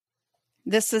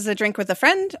This is A Drink with a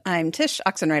Friend. I'm Tish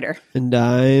Oxenrider. And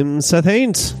I'm Seth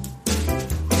Haynes.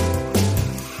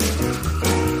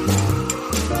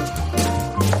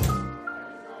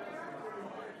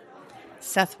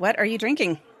 Seth, what are you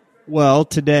drinking? Well,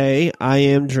 today I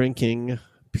am drinking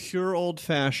pure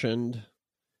old-fashioned.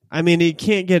 I mean, it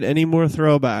can't get any more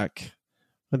throwback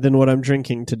than what I'm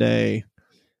drinking today.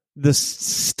 The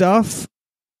stuff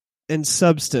and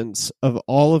substance of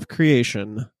all of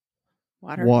creation.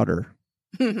 Water.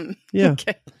 Yeah.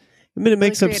 Okay. I mean, it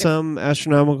makes Really up some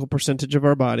astronomical percentage of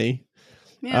our body.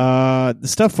 Yeah. The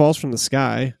stuff falls from the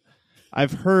sky.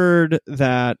 I've heard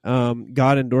that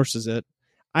God endorses it.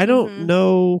 I don't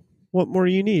know what more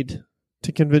you need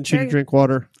to convince you to drink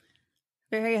water.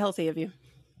 Very healthy of you.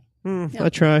 I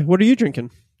try. What are you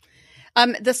drinking?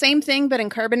 The same thing, but in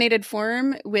carbonated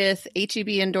form with HEB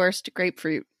endorsed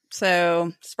grapefruit.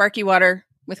 So sparky water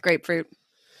with grapefruit.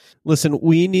 Listen,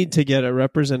 we need to get a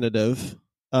representative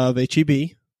of HEB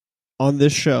on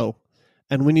this show,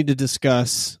 and we need to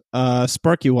discuss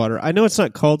sparky water. I know it's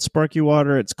not called sparky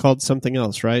water. It's called something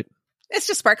else, right? It's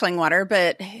just sparkling water,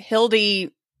 but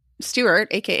Hildy Stewart,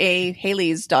 a.k.a.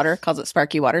 Haley's daughter, calls it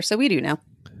sparky water, so we do now.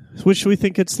 Which we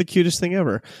think it's the cutest thing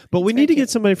ever. But we need to get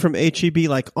somebody from HEB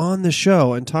like on the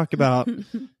show and talk about,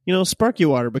 sparky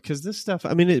water, because this stuff,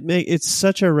 I mean, it's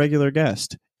such a regular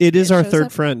guest. It is our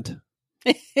third friend.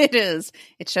 It is.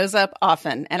 It shows up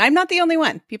often. And I'm not the only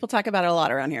one. People talk about it a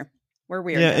lot around here. We're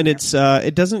weird. Yeah, and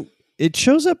it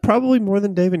shows up probably more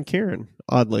than Dave and Karen,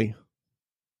 oddly.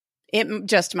 It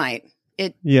just might.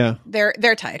 Yeah.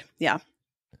 They're tied. Yeah.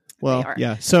 Well,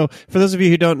 yeah. So for those of you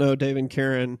who don't know, Dave and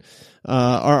Karen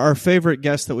are our favorite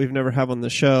guests that we've never had on the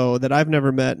show, that I've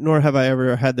never met, nor have I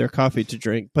ever had their coffee to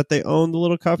drink, but they own the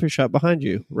little coffee shop behind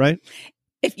you, right?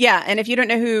 And if you don't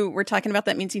know who we're talking about,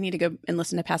 that means you need to go and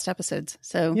listen to past episodes.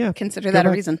 So consider that a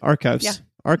reason. Archives. Yeah.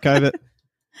 Archive it.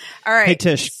 All right. Hey,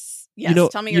 Tish. Yes, tell me your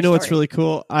story. You know what's really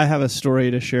cool? I have a story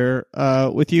to share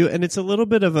with you, and it's a little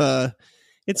bit of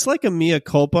it's like a mea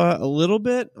culpa a little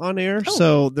bit on air. Oh.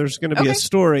 So there's going to be a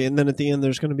story, and then at the end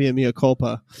there's going to be a mea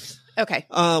culpa. Okay.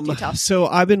 So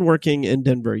I've been working in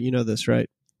Denver. You know this, right?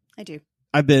 I do.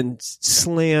 I've been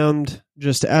slammed,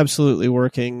 just absolutely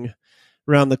working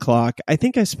around the clock. I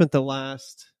think I spent the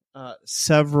last I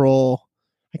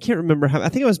can't remember how, I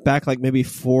think I was back like maybe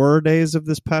 4 days of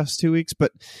this past 2 weeks,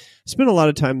 but I spent a lot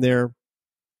of time there.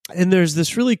 And there's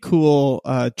this really cool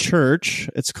church.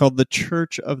 It's called the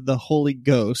Church of the Holy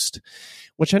Ghost,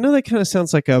 which I know that kind of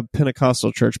sounds like a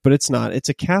Pentecostal church, but it's not. It's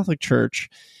a Catholic church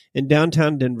in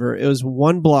downtown Denver. It was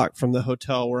 1 block from the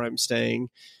hotel where I'm staying.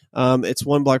 It's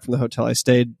 1 block from the hotel I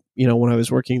stayed, when I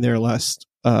was working there last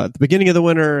at the beginning of the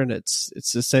winter, and it's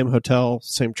the same hotel,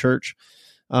 same church.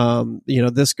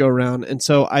 This go around, and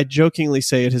so I jokingly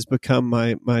say it has become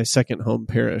my second home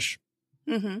parish.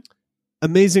 Mm-hmm.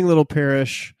 Amazing little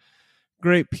parish,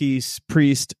 great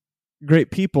priest, great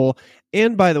people.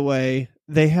 And by the way,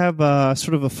 they have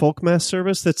sort of a folk mass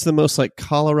service that's the most like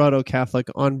Colorado Catholic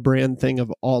on brand thing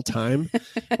of all time.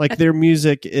 Like their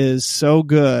music is so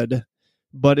good,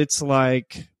 but it's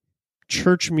like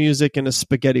church music in a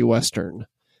spaghetti Western.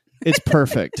 It's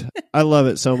perfect. I love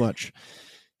it so much.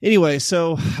 Anyway,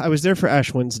 so I was there for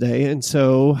Ash Wednesday, and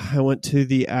so I went to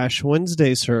the Ash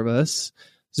Wednesday service.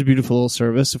 It was a beautiful little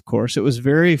service, of course. It was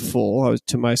very full. I was,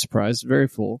 to my surprise, very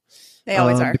full. They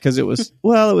always are. Because it was, it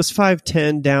was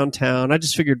 5:10 downtown. I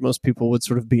just figured most people would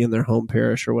sort of be in their home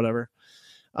parish or whatever.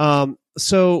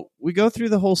 So we go through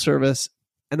the whole service,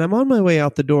 and I'm on my way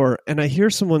out the door, and I hear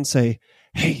someone say,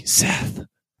 "Hey, Seth."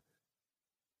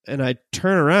 And I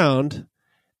turn around,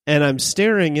 and I'm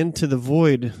staring into the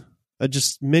void,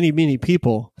 just many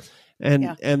people.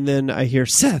 And then I hear,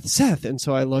 Seth. And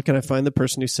so I look and I find the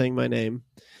person who's saying my name.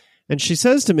 And she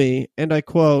says to me, and I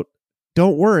quote,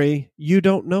 "Don't worry, you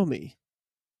don't know me."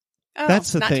 Oh,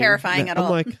 that's the not thing. Terrifying at all.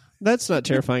 I'm like, that's not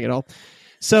terrifying at all.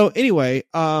 So anyway,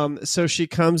 so she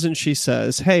comes and she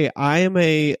says, "Hey, I am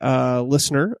a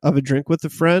listener of A Drink with a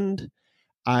Friend.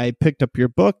 I picked up your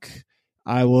book.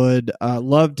 I would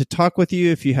love to talk with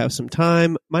you if you have some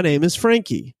time. My name is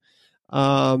Frankie."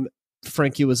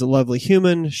 Frankie was a lovely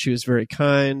human. She was very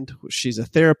kind. She's a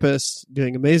therapist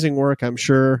doing amazing work, I'm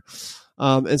sure.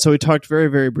 And so we talked very,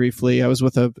 very briefly. I was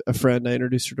with a friend. I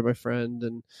introduced her to my friend.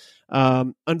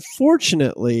 And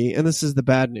unfortunately, and this is the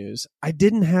bad news, I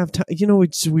didn't have time.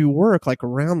 We work like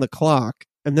around the clock,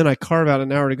 and then I carve out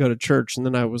an hour to go to church, and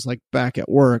then I was like back at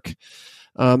work.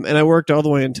 And I worked all the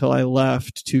way until I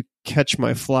left to catch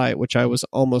my flight, which I was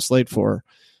almost late for.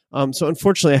 So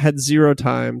unfortunately, I had zero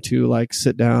time to like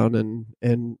sit down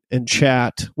and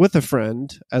chat with a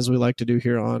friend, as we like to do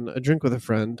here on A Drink with a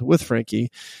Friend with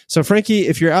Frankie. So Frankie,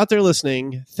 if you're out there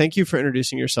listening, thank you for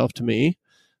introducing yourself to me.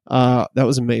 That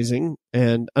was amazing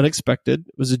and unexpected.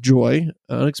 It was a joy,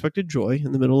 unexpected joy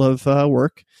in the middle of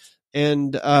work.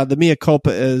 And the mea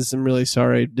culpa is, I'm really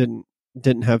sorry, didn't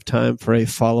have time for a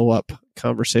follow-up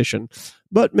conversation,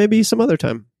 but maybe some other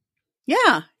time.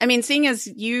 Yeah. I mean, seeing as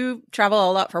you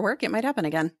travel a lot for work, it might happen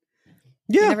again.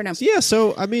 Yeah. You never know. Yeah.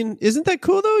 So, I mean, isn't that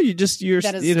cool though? You're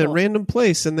in a random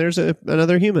place and there's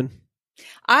another human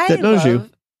that knows you.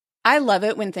 I love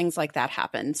it when things like that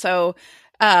happen. So,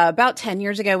 about 10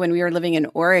 years ago when we were living in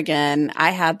Oregon, I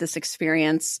had this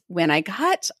experience when I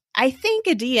got, I think,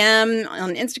 a DM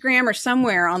on Instagram or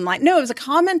somewhere online. No, it was a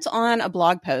comment on a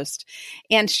blog post.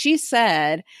 And she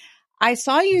said, I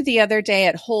saw you the other day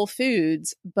at Whole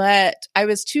Foods, but I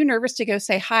was too nervous to go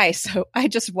say hi. So I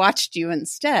just watched you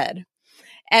instead.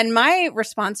 And my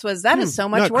response was, that is so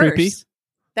much worse. Creepy.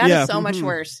 That is so much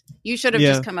worse. You should have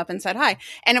just come up and said hi.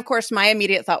 And of course, my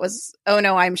immediate thought was, oh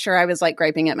no, I'm sure I was like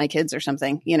griping at my kids or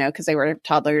something, because they were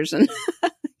toddlers and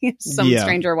some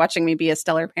stranger watching me be a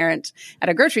stellar parent at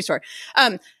a grocery store.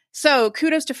 So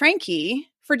kudos to Frankie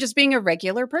for just being a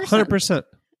regular person. 100%.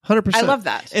 100%. I love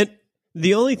that. And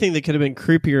the only thing that could have been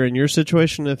creepier in your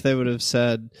situation if they would have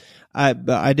said, I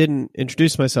didn't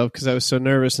introduce myself because I was so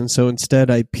nervous, and so instead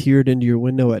I peered into your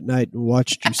window at night and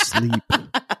watched you sleep.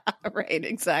 Right,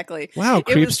 exactly. Wow,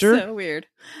 creepster. It was so weird.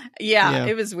 Yeah,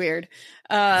 it was weird.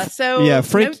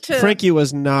 Frankie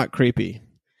was not creepy.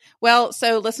 Well,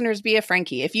 so listeners, be a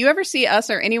Frankie. If you ever see us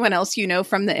or anyone else you know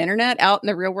from the internet out in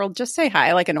the real world, just say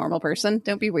hi like a normal person.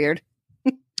 Don't be weird.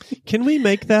 Can we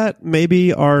make that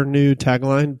maybe our new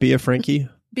tagline, Be a Frankie?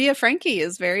 Be a Frankie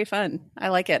is very fun. I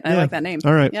like it. I like that name.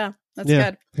 All right. Yeah, that's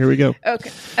good. Here we go.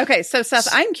 Okay. So Seth,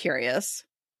 I'm curious.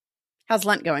 How's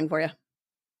Lent going for you?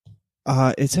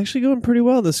 It's actually going pretty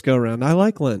well this go round. I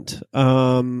like Lent.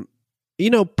 Part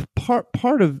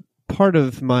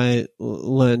of my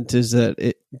Lent is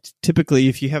that typically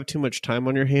if you have too much time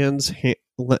on your hands,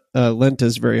 Lent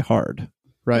is very hard,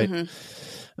 right?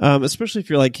 Mm-hmm. Especially if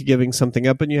you're like giving something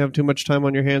up and you have too much time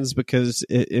on your hands, because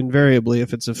invariably,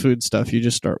 if it's a food stuff, you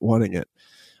just start wanting it.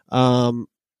 But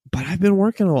I've been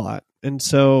working a lot, and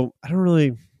so I don't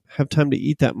really have time to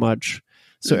eat that much.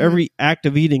 So every act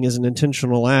of eating is an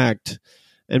intentional act.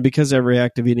 And because every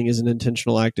act of eating is an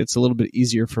intentional act, it's a little bit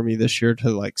easier for me this year to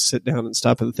like sit down and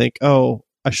stop and think, oh,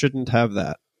 I shouldn't have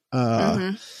that.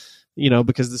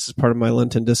 Because this is part of my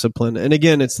Lenten discipline. And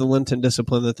again, it's the Lenten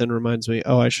discipline that then reminds me,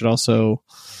 oh, I should also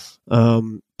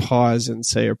pause and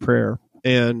say a prayer.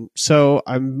 And so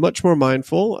I'm much more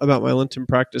mindful about my Lenten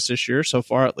practice this year, so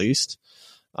far at least.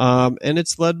 And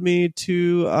it's led me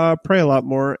to pray a lot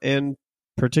more, and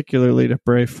particularly to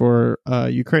pray for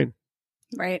Ukraine.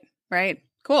 Right.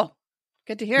 Cool.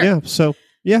 Good to hear. Yeah. So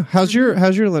how's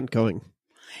your Lent going?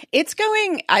 It's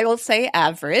going, I will say,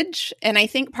 average. And I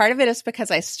think part of it is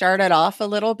because I started off a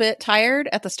little bit tired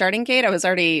at the starting gate. I was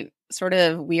already sort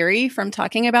of weary from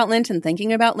talking about Lent and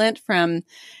thinking about Lent from,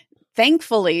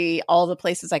 thankfully, all the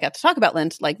places I got to talk about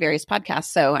Lent, like various podcasts.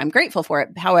 So I'm grateful for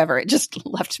it. However, it just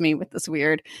left me with this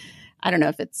weird, I don't know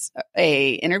if it's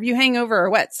a interview hangover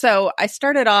or what. So I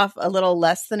started off a little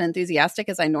less than enthusiastic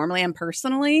as I normally am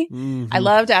personally. Mm-hmm. I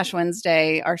loved Ash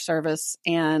Wednesday, our service,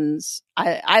 and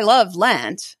I love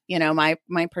Lent. My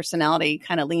personality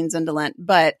kind of leans into Lent,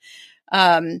 but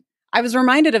I was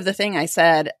reminded of the thing I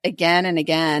said again and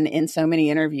again in so many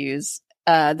interviews,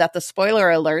 that the spoiler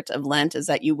alert of Lent is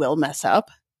that you will mess up.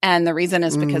 And the reason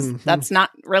is because that's not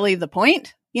really the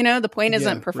point. The point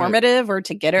isn't performative or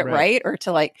to get it right or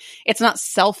to it's not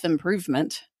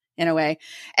self-improvement in a way.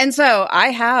 And so I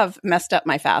have messed up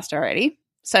my fast already.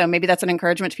 So maybe that's an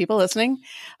encouragement to people listening.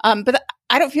 But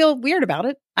I don't feel weird about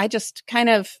it. I just kind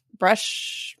of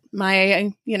brush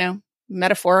my,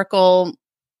 metaphorical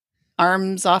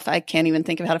arms off. I can't even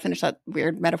think of how to finish that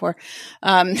weird metaphor.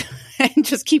 And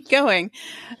just keep going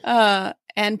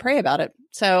and pray about it.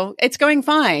 So it's going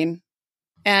fine.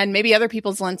 And maybe other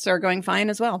people's Lents are going fine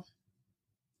as well.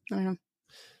 I don't know.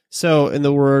 So in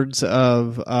the words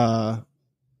of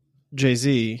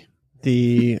Jay-Z,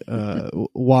 the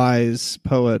wise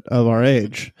poet of our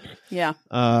age,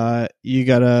 you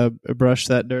got to brush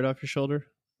that dirt off your shoulder?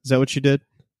 Is that what you did?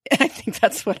 I think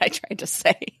that's what I tried to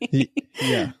say.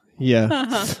 Yeah.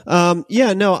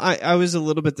 I was a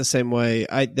little bit the same way.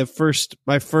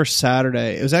 My first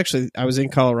Saturday, it was actually, I was in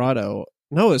Colorado.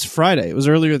 No, it was Friday. It was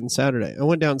earlier than Saturday. I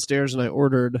went downstairs and I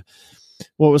ordered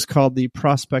what was called the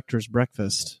Prospector's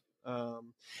Breakfast.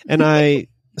 And I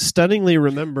stunningly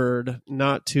remembered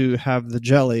not to have the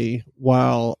jelly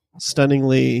while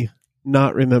stunningly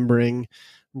not remembering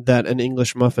that an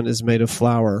English muffin is made of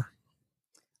flour.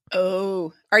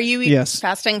 Oh, are you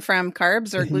fasting from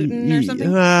carbs or gluten or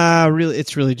something? Really,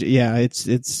 it's really,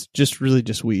 it's just really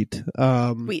just wheat.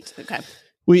 Wheat, okay.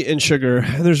 Wheat and sugar.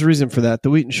 There's a reason for that. The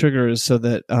wheat and sugar is so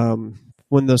that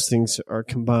when those things are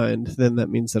combined, then that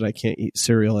means that I can't eat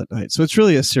cereal at night. So it's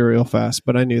really a cereal fast,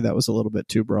 but I knew that was a little bit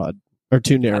too broad or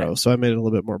too narrow, so I made it a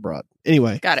little bit more broad.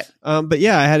 Anyway. Got it. But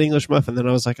yeah, I had English muffin, then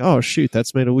I was like, oh shoot,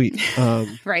 that's made of wheat.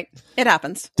 Right. It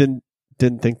happens. Didn't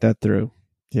think that through.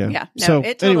 Yeah. Yeah. No,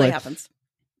 it totally happens.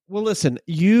 Well, listen,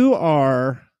 you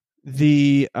are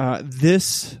the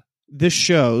this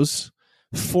show's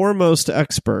foremost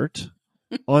expert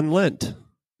on Lent.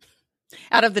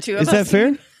 Out of the two of us. Is that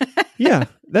fair? Yeah,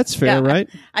 that's fair, right?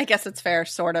 I guess it's fair,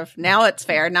 sort of. Now it's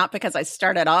fair, not because I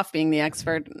started off being the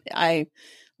expert. I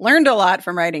learned a lot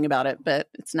from writing about it, but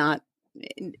it's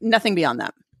nothing beyond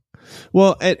that.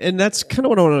 Well, and that's kind of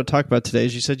what I want to talk about today.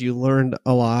 As you said, you learned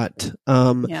a lot.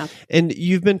 And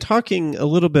you've been talking a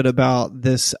little bit about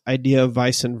this idea of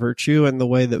vice and virtue and the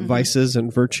way that vices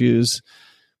and virtues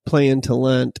play into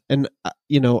Lent. And,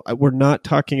 we're not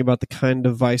talking about the kind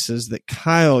of vices that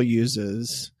Kyle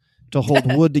uses to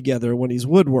hold wood together when he's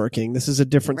woodworking. This is a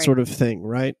different sort of thing,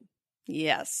 right?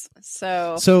 Yes.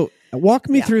 So walk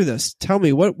me through this. Tell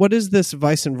me, what is this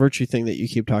vice and virtue thing that you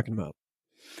keep talking about?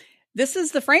 This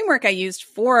is the framework I used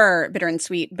for Bitter and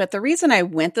Sweet, but the reason I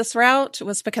went this route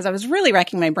was because I was really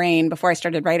racking my brain before I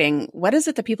started writing. What is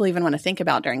it that people even want to think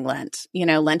about during Lent?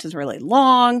 Lent is really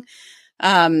long.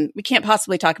 We can't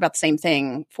possibly talk about the same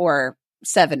thing for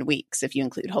 7 weeks if you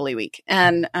include Holy Week.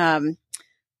 And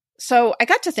so I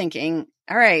got to thinking,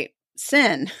 all right,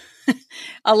 sin.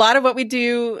 A lot of what we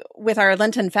do with our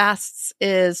Lenten fasts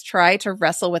is try to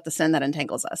wrestle with the sin that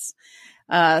entangles us.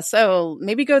 So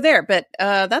maybe go there, but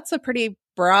that's a pretty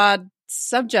broad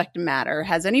subject matter.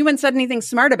 Has anyone said anything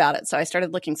smart about it? So I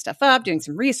started looking stuff up, doing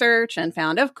some research, and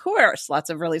found, of course, lots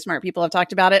of really smart people have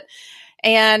talked about it.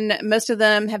 And most of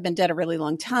them have been dead a really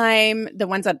long time. The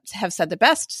ones that have said the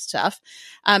best stuff,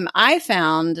 I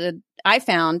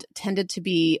found tended to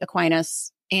be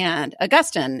Aquinas and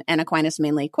Augustine, and Aquinas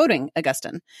mainly quoting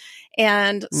Augustine.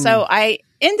 And so I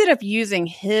ended up using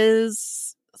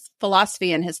his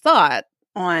philosophy and his thought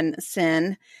on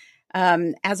sin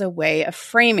as a way of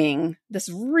framing this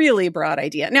really broad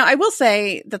idea. Now, I will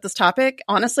say that this topic,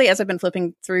 honestly, as I've been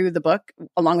flipping through the book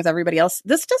along with everybody else,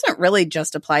 this doesn't really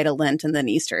just apply to Lent and then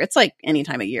Easter. It's like any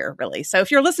time of year, really. So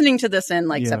if you're listening to this in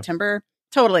September,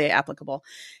 totally applicable.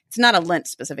 It's not a Lent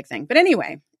specific thing. But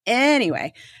anyway,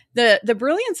 the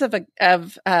brilliance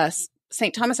of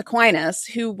St. Thomas Aquinas,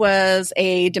 who was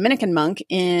a Dominican monk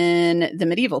in the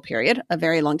medieval period, a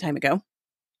very long time ago,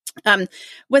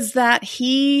 was that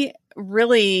he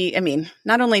really,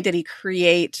 not only did he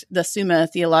create the Summa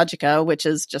Theologica, which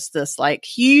is just this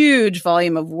huge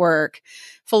volume of work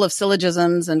full of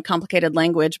syllogisms and complicated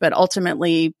language, but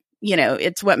ultimately,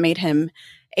 it's what made him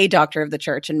a doctor of the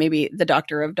church and maybe the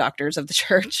doctor of doctors of the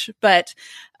church. But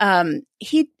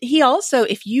he also,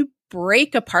 if you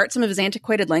break apart some of his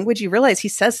antiquated language, you realize he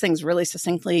says things really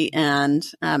succinctly and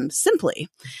simply.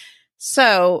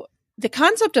 So the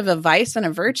concept of a vice and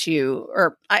a virtue,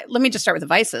 let me just start with the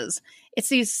vices. It's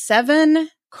these 7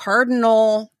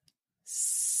 cardinal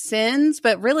sins,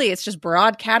 but really it's just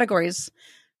broad categories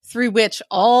through which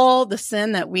all the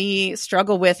sin that we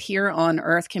struggle with here on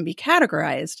earth can be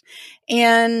categorized.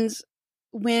 And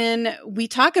when we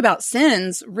talk about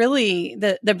sins, really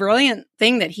the brilliant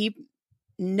thing that he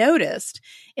noticed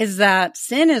is that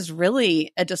sin is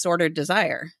really a disordered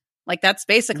desire. That's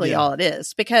basically all it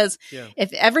is. Because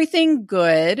if everything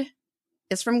good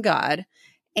is from God,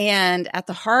 and at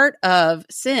the heart of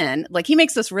sin, he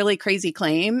makes this really crazy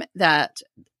claim that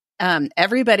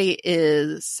everybody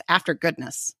is after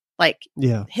goodness.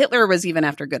 Hitler was even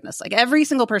after goodness. Every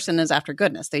single person is after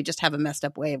goodness. They just have a messed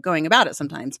up way of going about it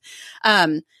sometimes.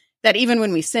 That even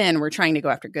when we sin, we're trying to go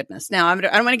after goodness. Now, I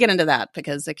don't want to get into that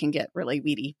because it can get really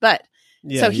weedy. But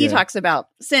he talks about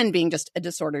sin being just a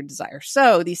disordered desire.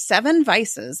 So these 7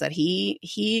 vices that he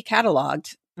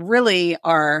cataloged really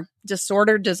are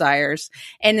disordered desires.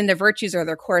 And then the virtues are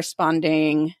their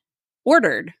corresponding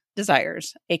ordered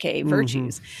desires, aka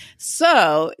virtues.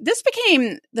 So this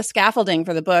became the scaffolding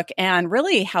for the book, and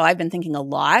really how I've been thinking a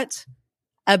lot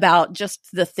about just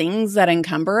the things that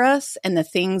encumber us and the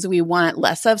things we want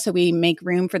less of, so we make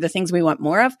room for the things we want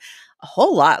more of, a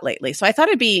whole lot lately. So I thought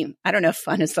it'd be, I don't know if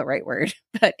fun is the right word,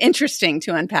 but interesting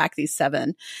to unpack these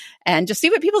 7 and just see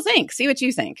what people think, see what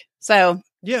you think. So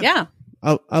yeah.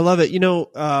 I love it.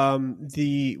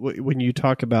 When you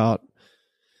talk about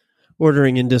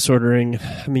ordering and disordering,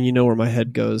 I mean, you know where my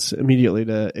head goes immediately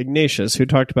to Ignatius, who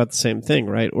talked about the same thing,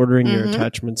 right? Ordering your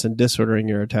attachments and disordering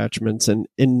your attachments. And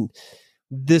in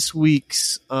this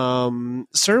week's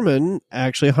sermon,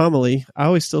 actually homily, I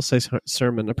always still say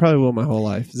sermon. I probably will my whole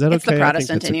life. Is that it's okay? The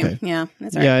Protestant in you. Okay. Yeah,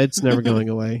 that's right. Yeah, it's never going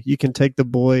away. You can take the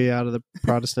boy out of the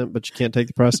Protestant, but you can't take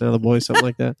the Protestant out of the boy, something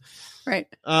like that. Right.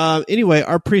 Anyway,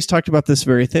 our priest talked about this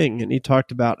very thing, and he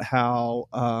talked about how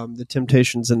the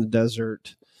temptations in the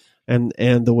desert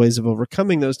and the ways of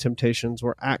overcoming those temptations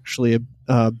were actually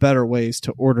better ways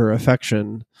to order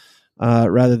affection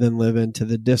rather than live into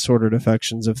the disordered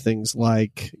affections of things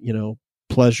like,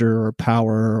 pleasure or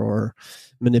power or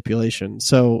manipulation.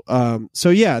 So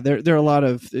yeah, there are a lot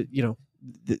of,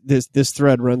 this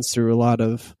thread runs through a lot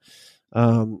of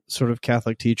sort of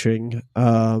Catholic teaching.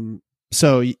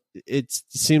 So it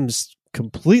seems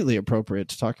completely appropriate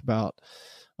to talk about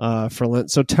for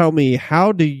Lent. So tell me,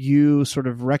 how do you sort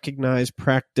of recognize,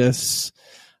 practice,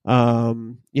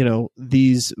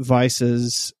 these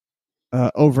vices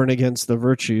over and against the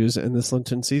virtues in this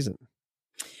Lenten season?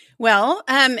 Well,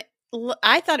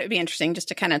 I thought it would be interesting just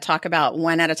to kind of talk about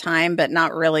one at a time, but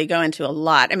not really go into a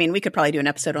lot. I mean, we could probably do an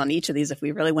episode on each of these if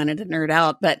we really wanted to nerd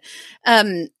out. But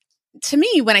to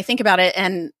me, when I think about it,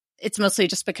 and it's mostly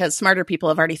just because smarter people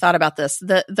have already thought about this,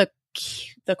 the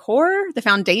core, the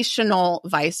foundational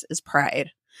vice is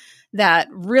pride. That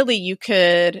really you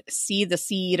could see the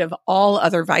seed of all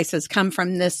other vices come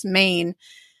from this main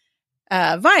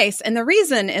vice. And the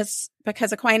reason is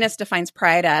because Aquinas defines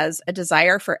pride as a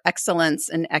desire for excellence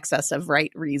in excess of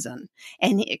right reason.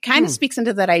 And it kind of speaks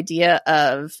into that idea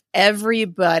of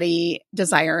everybody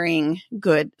desiring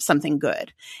something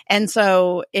good. And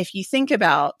so if you think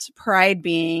about pride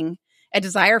being a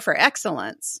desire for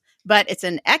excellence, but it's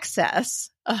an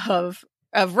excess of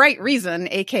right reason,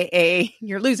 aka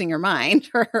you're losing your mind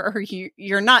or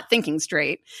you're not thinking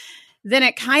straight, then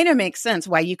it kind of makes sense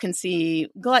why you can see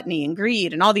gluttony and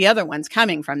greed and all the other ones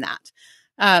coming from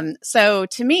that. So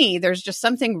to me, there's just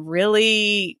something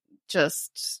really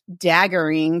just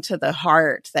daggering to the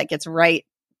heart that gets right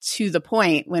to the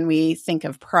point when we think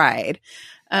of pride,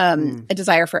 a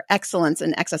desire for excellence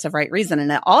in excess of right reason.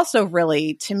 And it also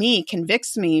really, to me,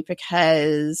 convicts me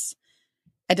because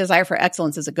a desire for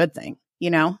excellence is a good thing.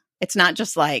 It's not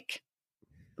just like,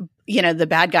 the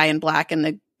bad guy in black and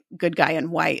the good guy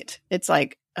in white. It's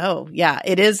like, oh yeah,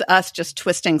 it is us just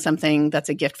twisting something that's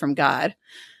a gift from God,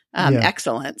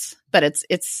 excellence, but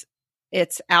it's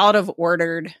out of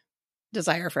ordered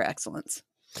desire for excellence.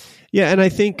 Yeah. And I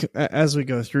think as we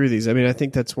go through these, I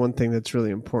think that's one thing that's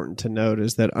really important to note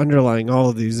is that underlying all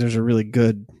of these, there's a really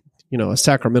good, a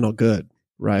sacramental good,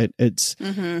 right? It's,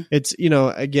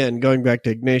 again, going back to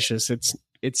Ignatius,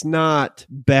 it's not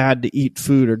bad to eat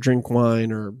food or drink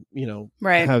wine or,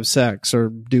 have sex or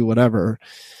do whatever.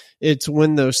 It's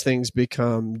when those things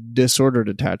become disordered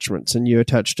attachments and you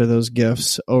attach to those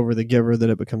gifts over the giver that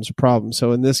it becomes a problem.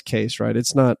 So in this case, right,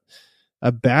 it's not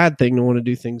a bad thing to want to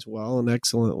do things well and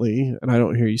excellently. And I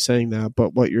don't hear you saying that,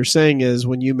 but what you're saying is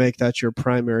when you make that your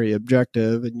primary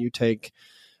objective and you take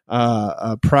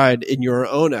pride in your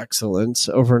own excellence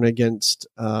over and against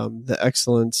the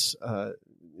excellence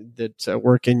that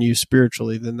work in you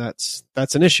spiritually, then that's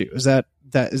an issue. Is that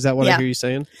what I hear you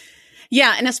saying?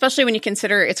 Yeah. And especially when you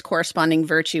consider its corresponding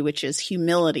virtue, which is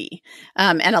humility.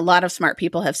 And a lot of smart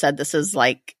people have said this is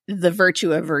like the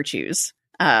virtue of virtues,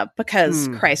 because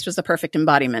Christ was the perfect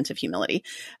embodiment of humility.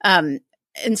 And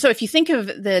so if you think of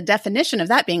the definition of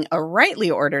that being a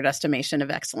rightly ordered estimation of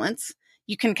excellence,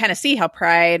 you can kind of see how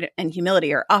pride and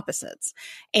humility are opposites.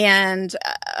 And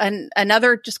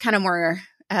another just kind of more,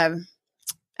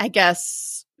 I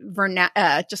guess,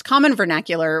 just common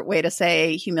vernacular way to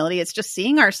say humility, it's just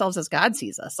seeing ourselves as God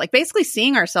sees us, like basically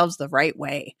seeing ourselves the right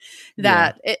way,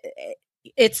 that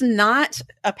it's not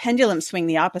a pendulum swing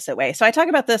the opposite way. So I talk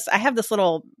about this. I have this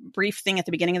little brief thing at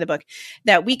the beginning of the book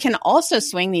that we can also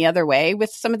swing the other way with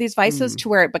some of these vices to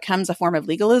where it becomes a form of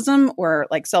legalism or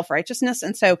like self-righteousness.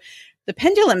 And so the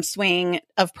pendulum swing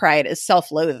of pride is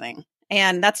self-loathing.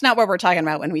 And that's not what we're talking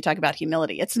about when we talk about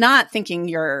humility. It's not thinking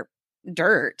you're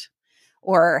dirt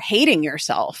or hating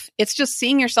yourself. It's just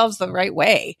seeing yourselves the right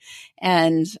way.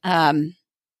 And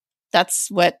that's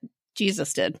what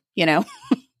Jesus did,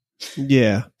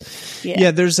 Yeah.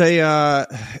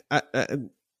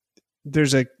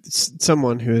 There's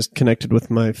someone who is connected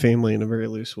with my family in a very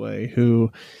loose way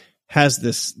who has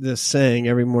this saying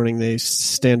every morning. They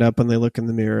stand up and they look in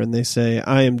the mirror and they say,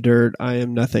 I am dirt. I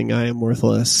am nothing. I am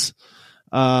worthless.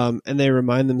 And they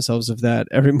remind themselves of that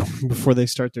every morning before they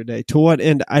start their day. To what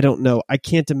end? I don't know. I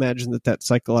can't imagine that that's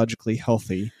psychologically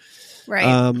healthy.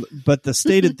 Right. But the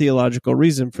stated theological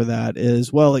reason for that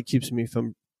is, well, it keeps me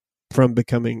from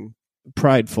becoming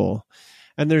prideful.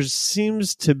 And there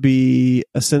seems to be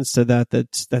a sense to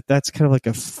that's kind of like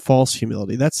a false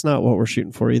humility. That's not what we're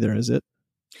shooting for either, is it?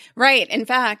 Right. In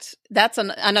fact, that's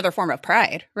another form of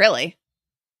pride, really,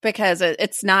 because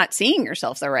it's not seeing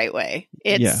yourself the right way.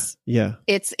 It's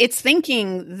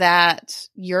thinking that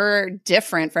you're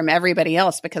different from everybody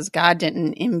else because God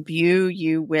didn't imbue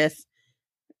you with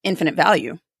infinite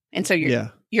value, and so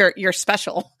you're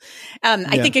special.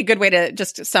 I think a good way to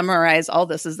just summarize all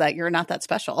this is that you're not that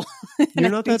special. You're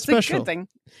not that special. Good thing.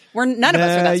 None of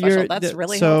us are that special. That's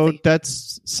really healthy. So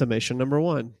that's summation number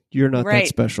one. You're not that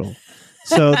special.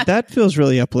 So that feels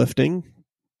really uplifting.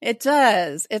 It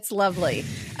does. It's lovely.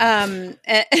 But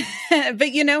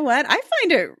you know what? I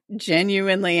find it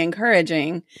genuinely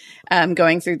encouraging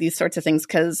going through these sorts of things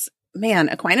because, man,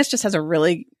 Aquinas just has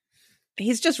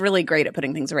he's just really great at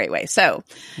putting things the right way. So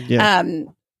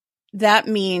that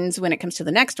means when it comes to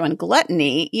the next one,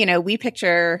 gluttony, we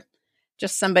picture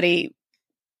just somebody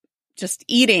just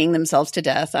eating themselves to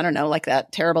death. I don't know, like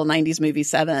that terrible 90s movie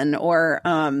Seven, or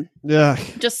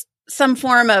just some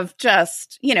form of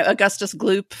just, Augustus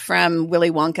Gloop from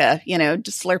Willy Wonka,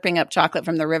 just slurping up chocolate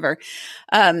from the river.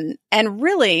 And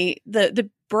really the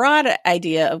broad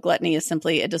idea of gluttony is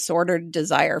simply a disordered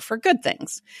desire for good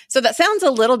things. So that sounds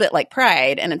a little bit like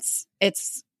pride, and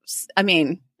it's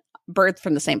birthed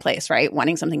from the same place, right?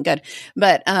 Wanting something good.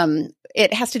 But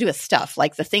it has to do with stuff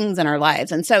like the things in our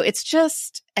lives. And so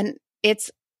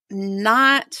it's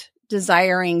not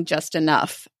desiring just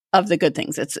enough of the good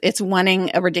things. It's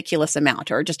wanting a ridiculous amount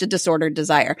or just a disordered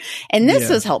desire. And this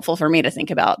is helpful for me to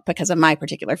think about because of my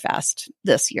particular fast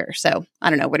this year. So I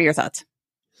don't know. What are your thoughts?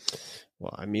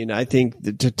 Well, I think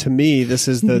to me, this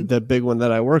is the big one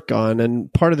that I work on.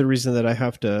 And part of the reason that I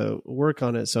have to work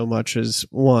on it so much is,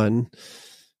 one,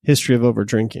 history of over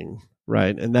drinking,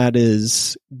 right? And that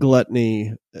is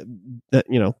gluttony.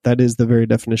 That is the very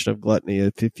definition of gluttony.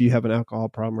 If you have an alcohol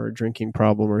problem or a drinking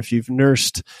problem, or if you've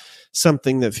nursed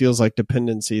something that feels like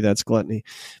dependency, that's gluttony.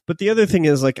 But the other thing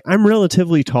is, like, I'm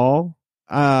relatively tall.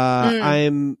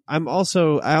 I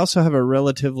also have a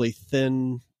relatively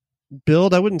thin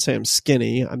build. I wouldn't say I'm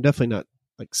skinny. I'm definitely not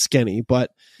like skinny,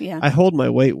 but I hold my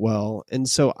weight well. And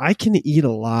so I can eat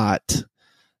a lot,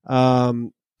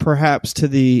 perhaps to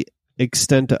the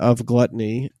extent of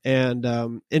gluttony, and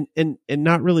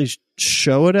not really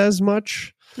show it as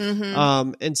much.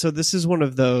 Mm-hmm. And so this is one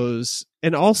of those.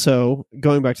 And also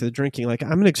going back to the drinking, like,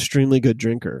 I'm an extremely good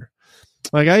drinker.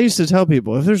 Like, I used to tell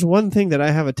people, if there's one thing that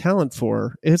I have a talent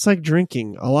for, it's like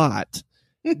drinking a lot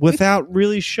without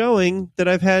really showing that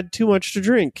I've had too much to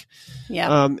drink.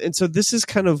 Yeah. And so this is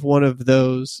kind of one of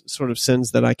those sort of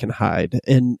sins that I can hide.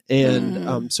 And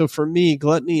so for me,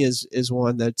 gluttony is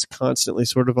one that's constantly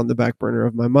sort of on the back burner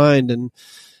of my mind, and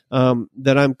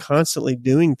that I'm constantly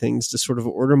doing things to sort of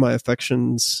order my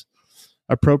affections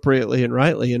appropriately and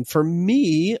rightly. And for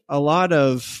me, a lot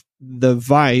of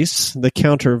the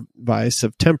counter vice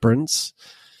of temperance,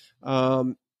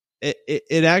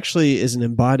 it actually is an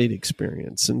embodied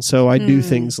experience. And so I do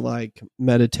things like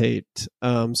meditate,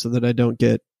 so that I don't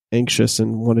get anxious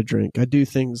and want to drink. I do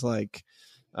things like,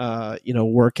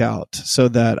 work out so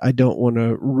that I don't want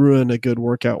to ruin a good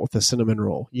workout with a cinnamon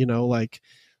roll,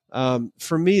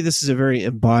 for me, this is a very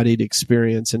embodied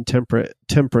experience, and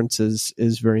temperance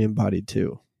is very embodied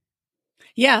too.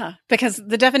 Yeah, because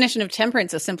the definition of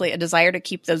temperance is simply a desire to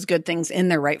keep those good things in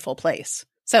their rightful place.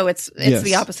 So it's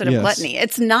the opposite of gluttony.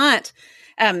 It's not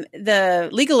the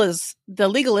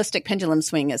legalistic pendulum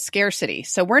swing is scarcity.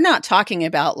 So we're not talking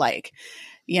about like,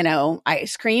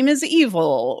 ice cream is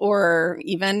evil, or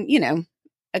even,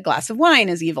 a glass of wine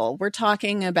is evil. We're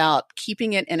talking about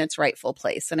keeping it in its rightful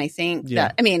place. And I think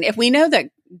that, if we know that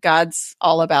God's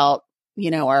all about,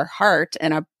 our heart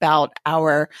and about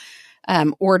our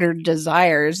ordered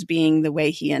desires being the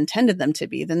way he intended them to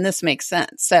be, then this makes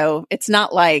sense. So it's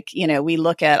not like, we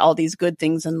look at all these good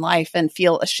things in life and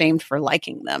feel ashamed for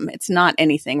liking them. It's not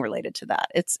anything related to that.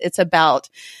 It's about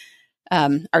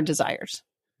our desires.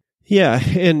 Yeah.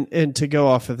 And to go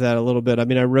off of that a little bit,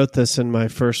 I wrote this in my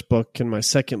first book. In my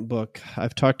second book,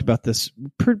 I've talked about this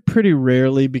pretty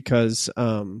rarely because,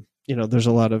 there's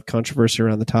a lot of controversy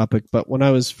around the topic. But when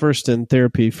I was first in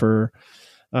therapy for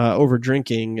over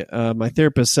drinking, my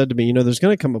therapist said to me, there's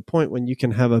going to come a point when you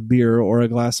can have a beer or a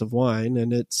glass of wine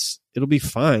and it'll be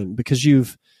fine because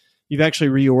you've actually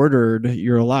reordered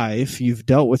your life. You've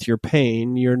dealt with your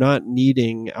pain. You're not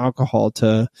needing alcohol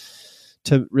to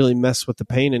to really mess with the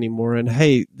pain anymore. And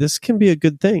hey, this can be a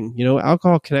good thing.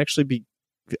 Alcohol can actually be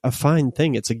a fine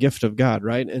thing. It's a gift of God,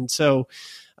 right? And so,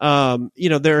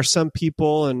 there are some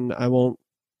people, and I won't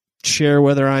share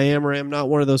whether I am or am not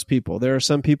one of those people. There are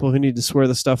some people who need to swear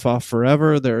the stuff off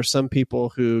forever. There are some people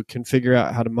who can figure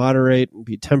out how to moderate and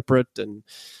be temperate and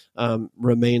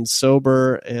remain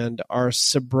sober. And our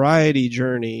sobriety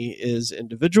journey is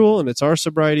individual, and it's our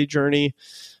sobriety journey.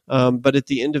 But at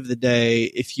the end of the day,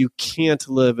 if you can't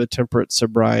live a temperate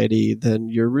sobriety, then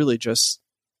you're really just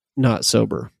not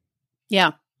sober.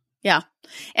 Yeah. Yeah.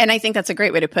 And I think that's a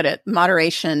great way to put it.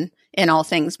 Moderation in all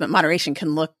things, but moderation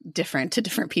can look different to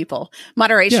different people.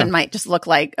 Moderation might just look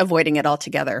like avoiding it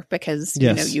altogether because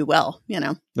you will.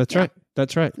 That's right.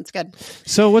 That's right. That's good.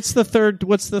 So what's the third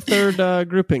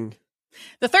grouping?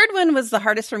 The third one was the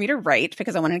hardest for me to write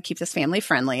because I wanted to keep this family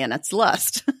friendly, and it's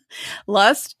lust.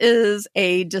 Lust is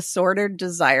a disordered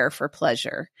desire for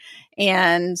pleasure.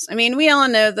 And I mean, we all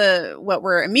know what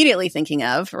we're immediately thinking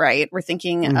of, right? We're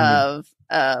thinking of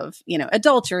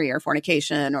adultery or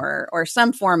fornication or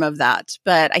some form of that.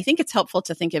 But I think it's helpful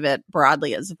to think of it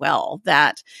broadly as well,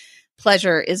 that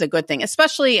pleasure is a good thing,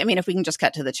 especially, I mean, if we can just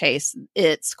cut to the chase,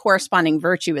 its corresponding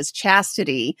virtue is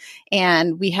chastity.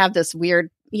 And we have this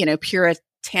weird,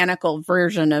 puritanical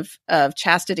version of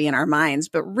chastity in our minds.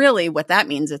 But really what that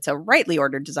means, it's a rightly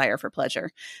ordered desire for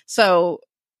pleasure. So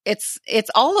it's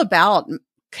all about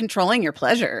controlling your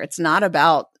pleasure. It's not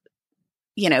about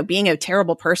being a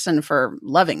terrible person for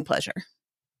loving pleasure.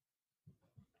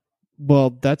 Well,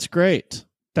 that's great.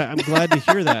 I'm glad to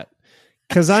hear that,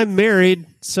 because I'm married.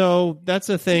 So that's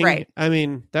a thing. Right. I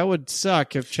mean, that would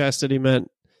suck if chastity meant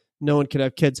no one could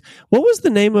have kids. What was the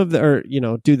name of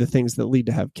do the things that lead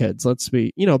to have kids? Let's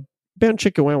be, bam,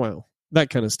 chicka, wow, wow, that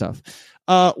kind of stuff.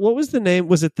 What was the name?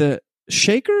 Was it the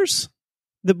Shakers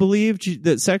that believed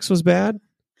that sex was bad?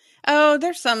 Oh,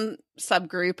 there's some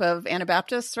subgroup of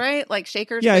Anabaptists, right? Like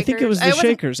Shakers. Yeah, Quakers. I think it was the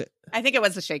Shakers. I think it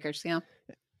was the Shakers, yeah.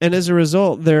 And as a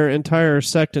result, their entire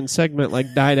sect and segment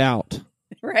died out.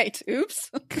 Right.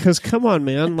 Oops. Because come on,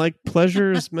 man,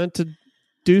 pleasure is meant to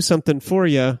do something for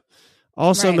you.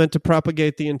 Also meant to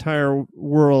propagate the entire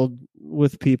world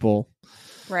with people.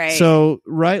 Right. So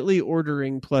rightly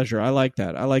ordering pleasure. I like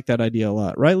that. I like that idea a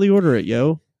lot. Rightly order it,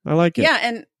 yo. I like it.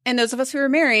 Yeah, and those of us who are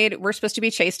married, we're supposed to be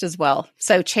chaste as well.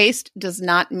 So chaste does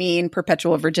not mean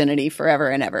perpetual virginity forever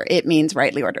and ever. It means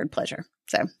rightly ordered pleasure.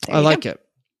 So I like it.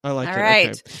 I like it. All right.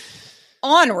 Okay.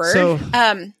 Onward. So,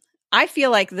 I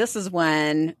feel like this is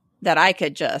one that I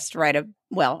could just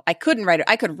I couldn't write it.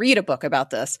 I could read a book about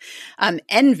this.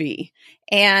 Envy.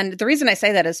 And the reason I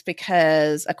say that is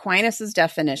because Aquinas's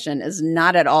definition is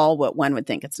not at all what one would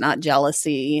think. It's not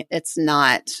jealousy. It's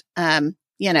not,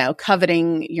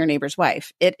 coveting your neighbor's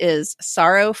wife. It is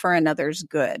sorrow for another's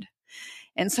good.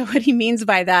 And so what he means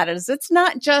by that is it's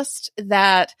not just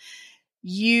that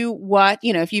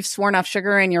if you've sworn off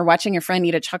sugar and you're watching your friend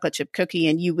eat a chocolate chip cookie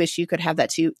and you wish you could have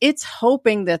that too. It's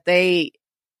hoping that they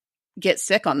get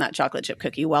sick on that chocolate chip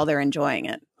cookie while they're enjoying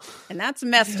it. And that's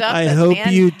messed up. I hope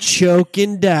you choke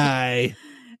and die.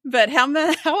 But how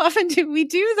often do we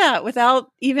do that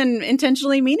without even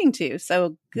intentionally meaning to?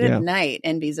 So good night.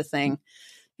 Envy's a thing.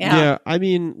 Yeah. I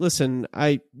mean, listen,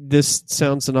 this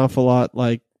sounds an awful lot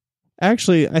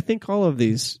actually, I think all of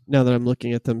these, now that I'm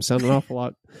looking at them, sound an awful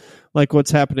lot like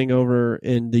what's happening over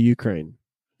in the Ukraine.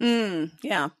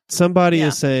 Yeah. Somebody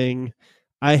is saying,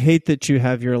 I hate that you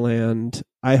have your land.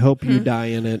 I hope you die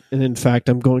in it. And in fact,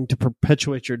 I'm going to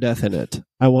perpetuate your death in it.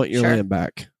 I want your land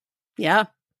back. Yeah.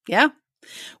 Yeah.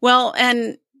 Well,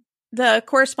 and the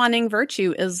corresponding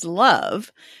virtue is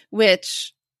love,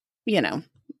 which,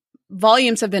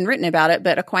 volumes have been written about it,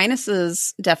 but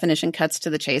Aquinas's definition cuts to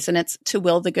the chase, and it's to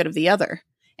will the good of the other.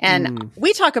 And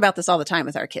we talk about this all the time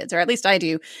with our kids, or at least I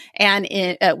do, and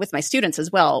with my students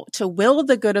as well. To will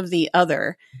the good of the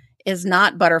other is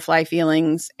not butterfly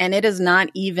feelings, and it is not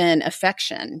even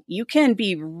affection. You can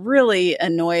be really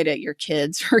annoyed at your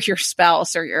kids or your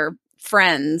spouse or your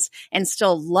friends and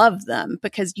still love them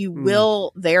because you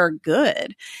will their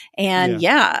good. And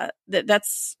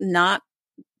that's not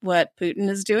what Putin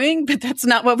is doing, but that's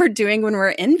not what we're doing when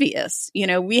we're envious.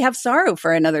 We have sorrow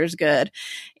for another's good.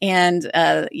 And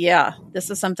this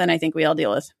is something I think we all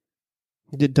deal with.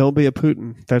 Don't be a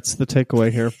Putin. That's the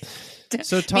takeaway here.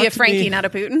 So be a Frankie, not a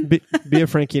Putin. Be a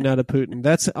Frankie, not a Putin.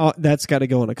 That's got to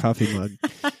go in a coffee mug.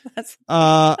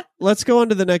 Let's go on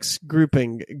to the next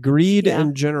grouping: greed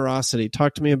and generosity.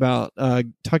 Talk to me about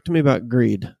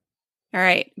greed. All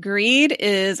right, greed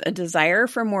is a desire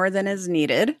for more than is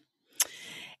needed,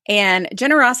 And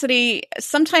generosity,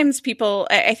 sometimes people,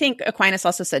 I think Aquinas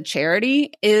also said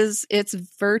charity is its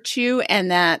virtue,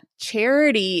 and that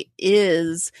charity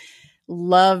is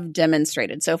love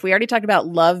demonstrated. So if we already talked about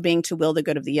love being to will the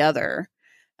good of the other,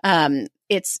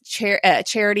 it's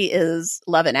charity is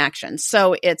love in action.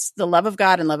 So it's the love of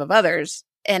God and love of others.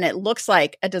 And it looks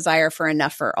like a desire for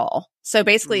enough for all. So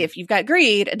basically, if you've got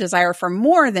greed, a desire for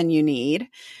more than you need,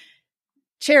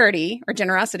 charity or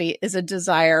generosity is a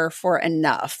desire for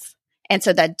enough. And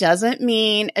so that doesn't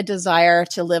mean a desire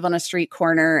to live on a street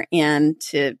corner and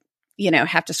to,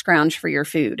 have to scrounge for your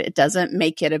food. It doesn't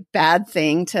make it a bad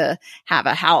thing to have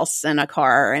a house and a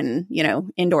car and,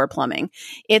 indoor plumbing.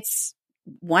 It's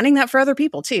wanting that for other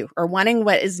people too, or wanting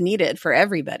what is needed for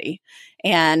everybody.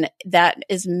 And that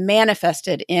is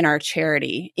manifested in our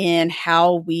charity, in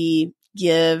how we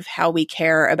give, how we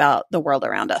care about the world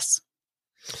around us.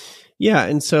 Yeah,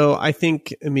 and so I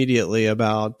think immediately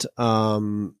about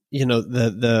the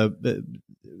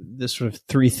sort of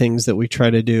three things that we try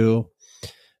to do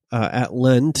at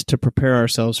Lent to prepare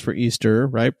ourselves for Easter,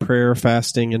 right? Prayer,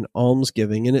 fasting, and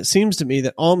almsgiving. And it seems to me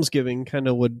that almsgiving kind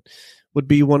of would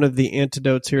be one of the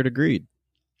antidotes here to greed.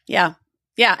 Yeah.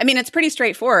 Yeah. I mean, it's pretty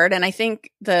straightforward. And I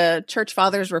think the church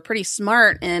fathers were pretty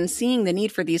smart in seeing the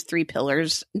need for these three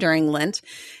pillars during Lent,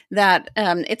 that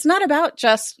it's not about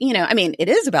just, it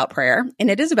is about prayer, and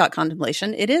it is about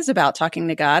contemplation. It is about talking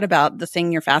to God about the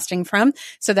thing you're fasting from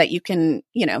so that you can,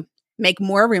 make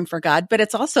more room for God. But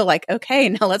it's also like, okay,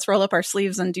 now let's roll up our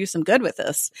sleeves and do some good with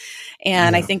this.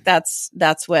 And I think that's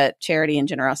what charity and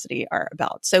generosity are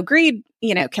about. So greed,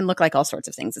 can look like all sorts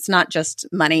of things. It's not just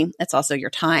money. It's also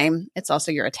your time. It's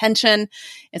also your attention.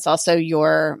 It's also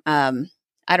your,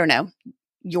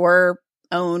 your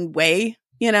own way,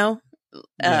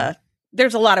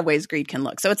 there's a lot of ways greed can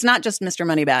look. So it's not just Mr.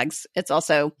 Moneybags. It's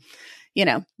also,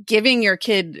 giving your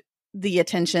kid the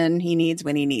attention he needs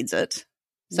when he needs it.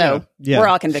 So we're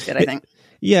all convicted, I think.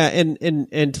 Yeah,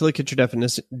 and to look at your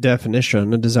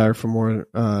definition, a desire for more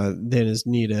than is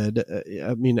needed.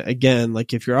 I mean, again,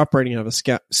 like if you're operating out of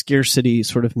a scarcity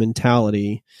sort of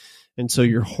mentality, and so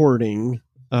you're hoarding,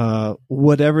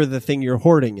 whatever the thing you're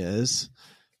hoarding is,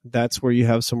 that's where you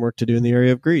have some work to do in the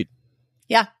area of greed.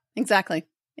 Yeah, exactly.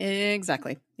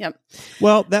 Yep.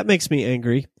 Well, that makes me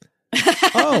angry.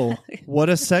 Oh, what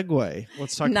a segue.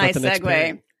 Let's talk about the next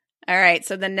segue. All right.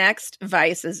 So the next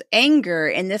vice is anger.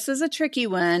 And this is a tricky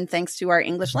one thanks to our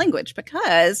English language,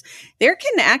 because there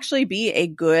can actually be a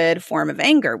good form of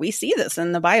anger. We see this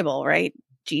in the Bible, right?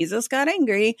 Jesus got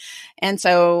angry. And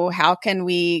so how can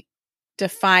we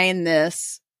define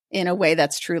this in a way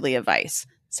that's truly a vice?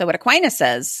 So what Aquinas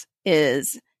says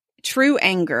is true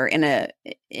anger in a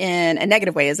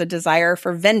negative way is a desire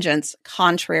for vengeance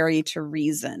contrary to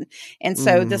reason. And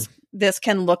so this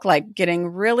can look like getting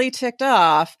really ticked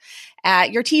off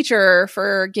at your teacher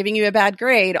for giving you a bad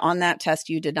grade on that test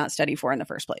you did not study for in the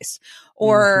first place,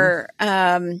 or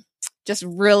just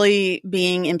really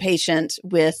being impatient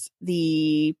with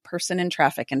the person in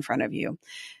traffic in front of you.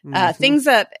 Things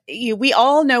that we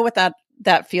all know what that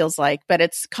feels like, but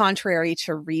it's contrary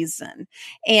to reason.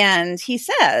 And he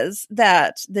says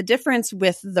that the difference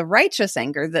with the righteous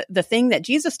anger, the thing that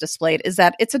Jesus displayed, is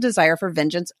that it's a desire for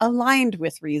vengeance aligned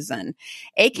with reason,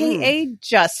 aka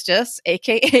justice,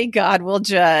 aka God will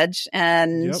judge,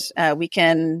 and we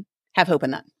can have hope in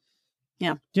that.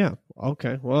 Yeah. Yeah.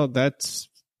 Okay. Well, that's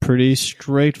pretty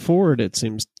straightforward, it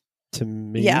seems to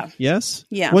me. Yeah. Yes.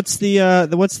 Yeah. What's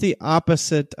the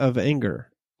opposite of anger?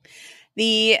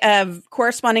 The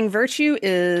corresponding virtue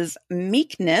is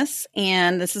meekness,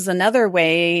 and this is another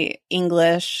way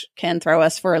English can throw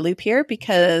us for a loop here,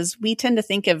 because we tend to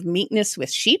think of meekness with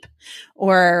sheep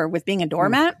or with being a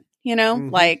doormat,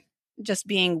 like just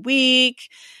being weak,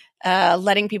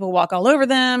 letting people walk all over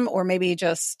them, or maybe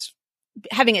just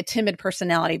having a timid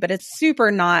personality, but it's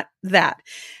super not that.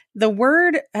 The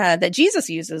word that Jesus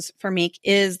uses for meek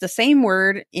is the same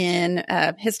word in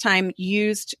his time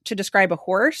used to describe a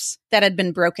horse that had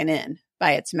been broken in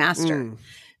by its master.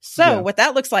 So what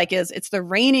that looks like is it's the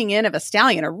reining in of a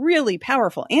stallion, a really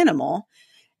powerful animal,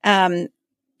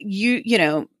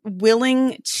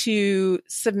 willing to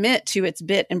submit to its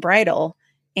bit and bridle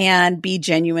and be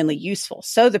genuinely useful.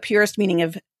 So the purest meaning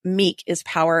of meek is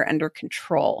power under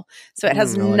control. So it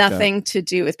has nothing to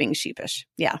do with being sheepish.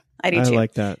 Yeah, I do too. I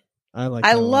like that.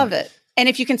 I love it. And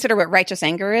if you consider what righteous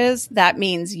anger is, that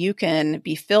means you can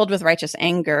be filled with righteous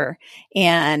anger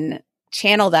and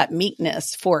channel that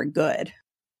meekness for good.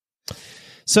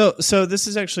 So this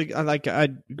is actually, I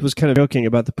was kind of joking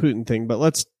about the Putin thing, but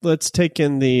let's take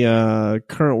in the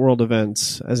current world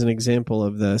events as an example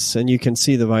of this, and you can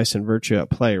see the vice and virtue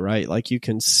at play, right? Like you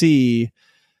can see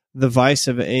the vice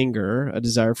of anger, a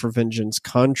desire for vengeance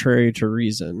contrary to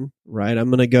reason, right? I'm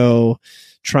going to go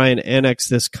try and annex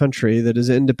this country that is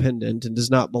independent and does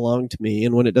not belong to me.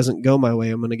 And when it doesn't go my way,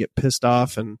 I'm going to get pissed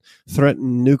off and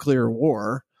threaten nuclear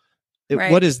war. Right.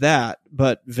 What is that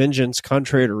but vengeance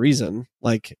contrary to reason?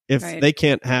 Like if they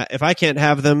can't if I can't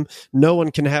have them, no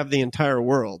one can have the entire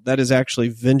world. That is actually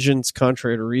vengeance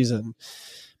contrary to reason.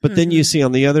 But then you see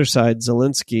on the other side,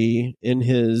 Zelensky in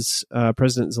his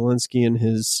President Zelensky in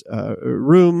his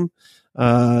room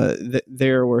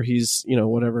there where he's,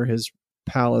 whatever his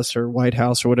palace or White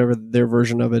House or whatever their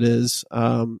version of it is,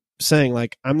 saying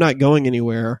like, I'm not going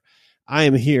anywhere. I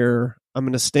am here. I'm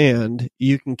going to stand.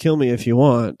 You can kill me if you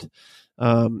want.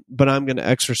 But I'm going to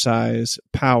exercise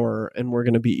power and we're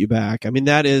going to beat you back. I mean,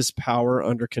 that is power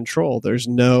under control. There's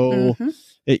no,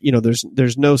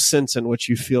 there's no sense in which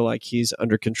you feel like he's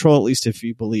under control, at least if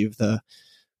you believe the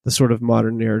sort of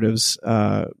modern narratives,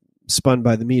 spun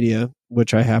by the media,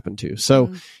 which I happen to.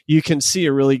 So you can see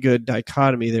a really good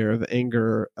dichotomy there of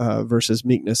anger, versus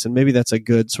meekness. And maybe that's a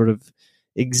good sort of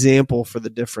example for the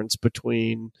difference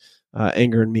between,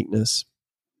 anger and meekness.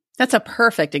 That's a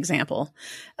perfect example.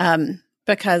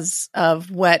 Because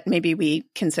of what maybe we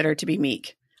consider to be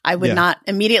meek. I would not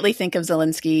immediately think of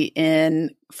Zelensky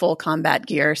in full combat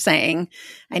gear saying,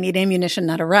 I need ammunition,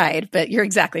 not a ride, but you're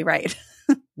exactly right.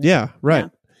 Yeah, right. Yeah.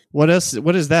 What else?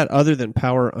 What is that other than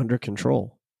power under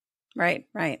control? Right.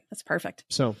 That's perfect.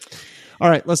 So, all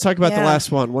right, let's talk about the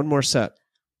last one. One more set.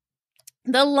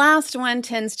 The last one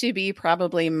tends to be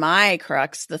probably my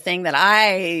crux, the thing that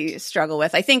I struggle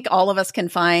with. I think all of us can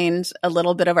find a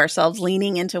little bit of ourselves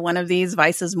leaning into one of these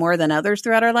vices more than others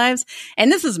throughout our lives.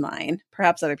 And this is mine.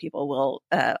 Perhaps other people will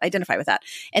identify with that.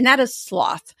 And that is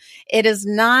sloth. It is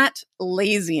not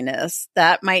laziness.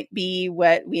 That might be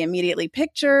what we immediately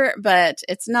picture, but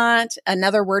it's not.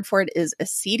 Another word for it is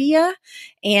acedia,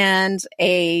 and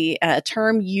a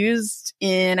term used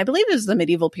in, I believe it was the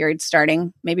medieval period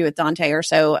starting, maybe with Dante or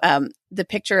so. The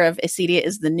picture of acedia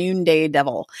is the noonday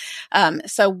devil.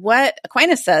 So what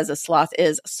Aquinas says a sloth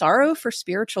is sorrow for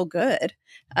spiritual good.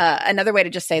 Another way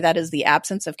to just say that is the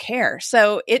absence of care.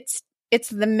 So it's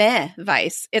the meh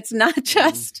vice. It's not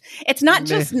just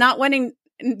not wanting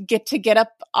get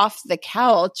up off the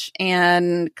couch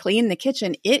and clean the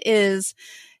kitchen. It is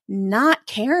not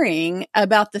caring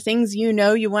about the things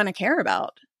you want to care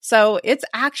about. So it's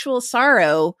actual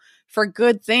sorrow for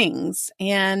good things.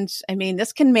 And I mean,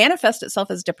 this can manifest itself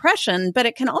as depression, but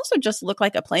it can also just look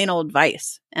like a plain old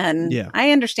vice. And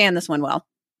I understand this one well.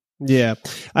 Yeah.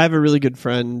 I have a really good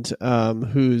friend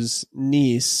whose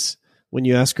niece, when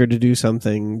you ask her to do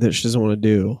something that she doesn't want to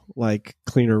do, like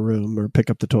clean her room or pick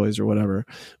up the toys or whatever,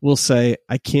 will say,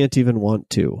 I can't even want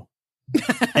to.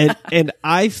 and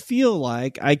I feel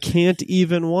like I can't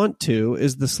even want to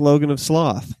is the slogan of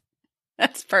sloth.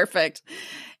 That's perfect.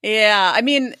 Yeah. I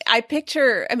mean,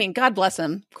 God bless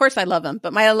him. Of course I love him,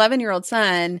 but my 11-year-old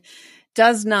son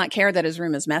does not care that his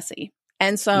room is messy.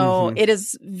 And so it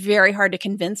is very hard to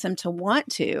convince him to want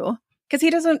to, because he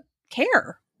doesn't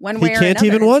care one way or another. He can't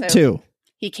even want to.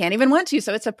 He can't even want to.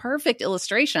 So it's a perfect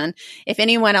illustration. If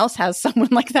anyone else has someone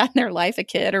like that in their life, a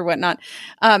kid or whatnot,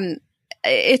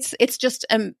 it's just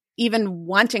even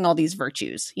wanting all these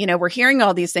virtues. We're hearing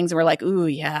all these things and we're like, ooh,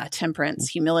 yeah, temperance,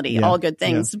 humility, all good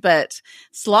things. Yeah. But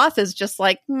sloth is just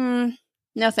like, no,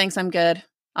 thanks, I'm good.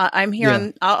 I'm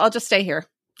here. I'll just stay here.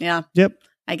 Yeah. Yep.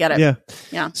 I get it.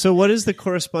 Yeah. So what is the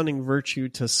corresponding virtue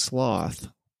to sloth?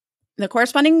 The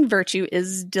corresponding virtue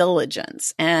is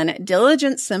diligence. And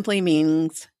diligence simply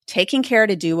means taking care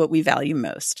to do what we value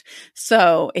most.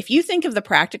 So if you think of the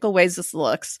practical ways this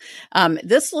looks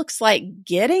like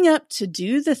getting up to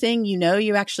do the thing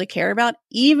you actually care about,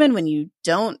 even when you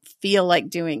don't feel like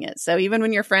doing it. So even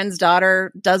when your friend's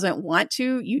daughter doesn't want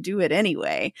to, you do it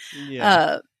anyway.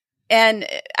 Yeah. And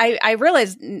I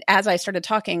realized as I started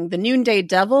talking, the noonday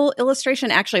devil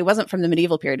illustration actually wasn't from the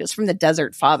medieval period. It was from the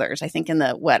Desert Fathers, I think in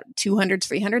the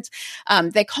 200s,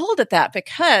 300s. They called it that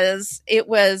because it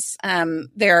was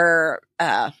their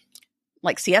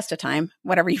like siesta time,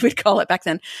 whatever you would call it back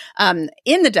then,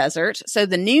 in the desert. So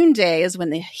the noonday is when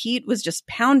the heat was just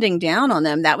pounding down on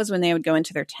them. That was when they would go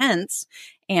into their tents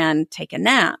and take a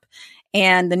nap.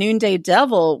 And the noonday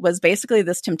devil was basically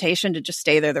this temptation to just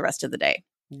stay there the rest of the day.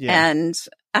 Yeah. And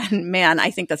man, I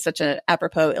think that's such an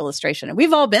apropos illustration. And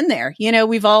we've all been there.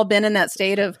 We've all been in that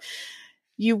state of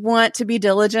you want to be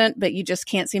diligent, but you just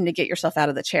can't seem to get yourself out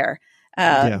of the chair.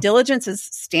 Diligence is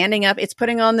standing up. It's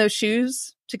putting on those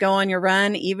shoes to go on your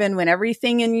run, even when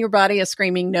everything in your body is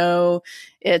screaming no.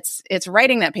 It's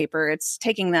writing that paper. It's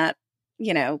taking that,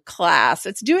 class.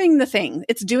 It's doing the thing.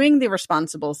 It's doing the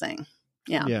responsible thing.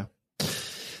 Yeah. Yeah.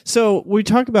 So we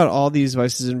talk about all these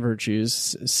vices and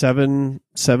virtues, seven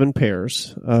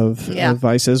pairs of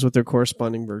vices with their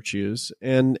corresponding virtues.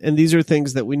 And these are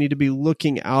things that we need to be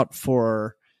looking out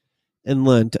for in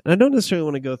Lent. And I don't necessarily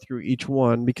want to go through each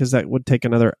one because that would take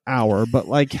another hour, but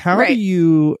like, how do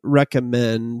you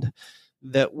recommend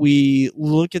that we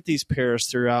look at these pairs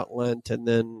throughout Lent and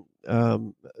then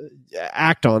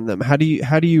act on them? How do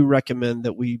you recommend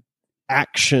that we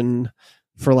action,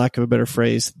 for lack of a better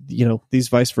phrase, these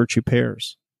vice virtue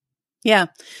pairs? Yeah.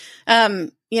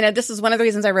 This is one of the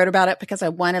reasons I wrote about it, because I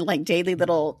wanted like daily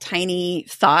little tiny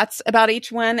thoughts about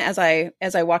each one as I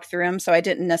walked through them. So I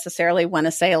didn't necessarily want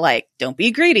to say like, don't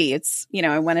be greedy. It's,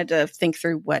 I wanted to think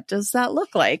through, what does that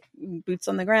look like? Boots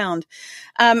on the ground.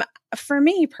 For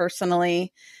me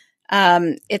personally,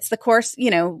 it's the course,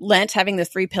 Lent having the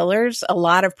 3 pillars. A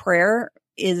lot of prayer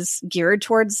is geared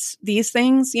towards these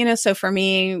things, so for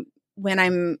me, when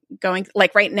I'm going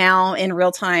like right now in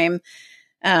real time,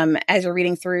 as you're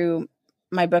reading through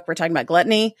my book, we're talking about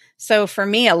gluttony. So for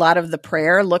me, a lot of the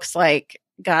prayer looks like,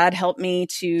 God, help me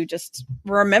to just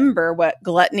remember what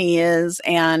gluttony is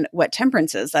and what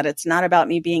temperance is, that it's not about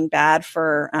me being bad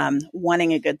for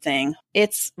wanting a good thing.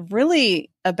 It's really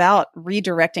about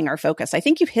redirecting our focus. I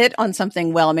think you hit on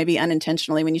something well, maybe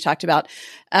unintentionally, when you talked about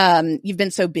you've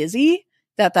been so busy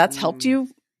that's helped you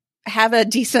have a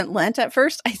decent Lent at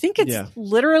first. I think it's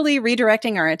literally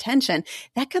redirecting our attention.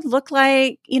 That could look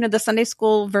like, the Sunday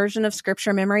school version of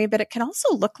scripture memory, but it can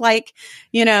also look like,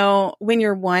 when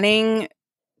you're wanting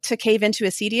to cave into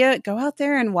acedia, go out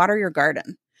there and water your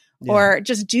garden, or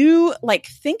just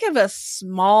think of a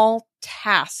small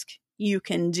task you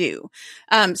can do.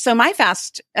 So my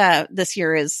fast this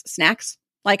year is snacks.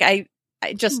 Like I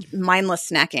just mindless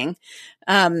snacking.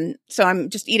 So I'm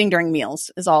just eating during meals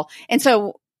is all. And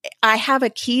so I have a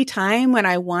key time when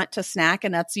I want to snack,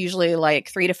 and that's usually like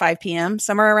 3 to 5 p.m.,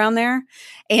 somewhere around there.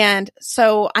 And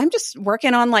so I'm just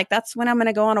working on that's when I'm going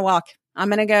to go on a walk. I'm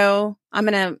going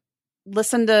to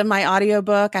listen to my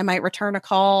audiobook. I might return a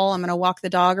call. I'm going to walk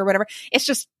the dog or whatever. It's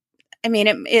just,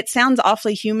 it sounds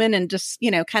awfully human and just,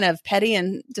 kind of petty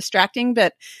and distracting,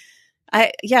 but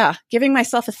giving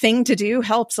myself a thing to do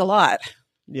helps a lot.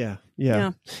 Yeah.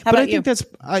 But I think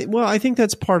I think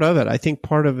that's part of it. I think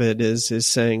part of it is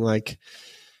saying like,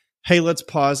 hey, let's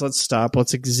pause, let's stop,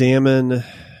 let's examine,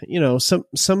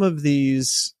 some of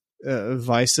these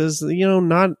vices,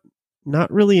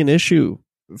 not really an issue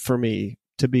for me,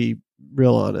 to be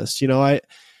real honest.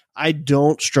 I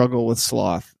don't struggle with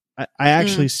sloth. I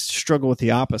actually struggle with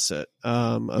the opposite,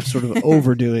 of sort of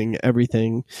overdoing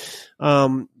everything,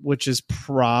 which is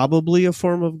probably a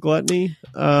form of gluttony,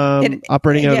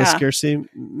 operating out of a scarcity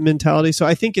mentality. So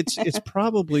I think it's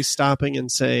probably stopping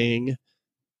and saying,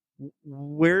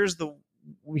 where's the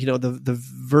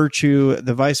virtue,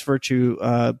 the vice virtue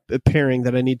pairing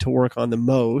that I need to work on the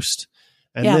most,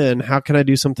 and then how can I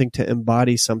do something to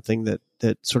embody something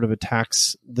that sort of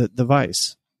attacks the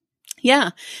vice.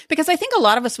 Yeah, because I think a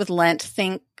lot of us with Lent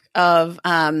think of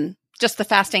just the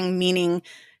fasting meaning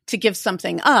to give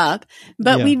something up,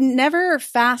 but we never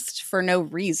fast for no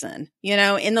reason.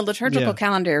 In the liturgical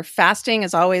calendar, fasting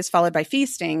is always followed by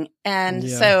feasting. And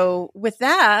so with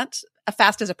that, a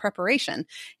fast is a preparation.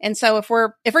 And so if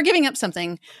we're giving up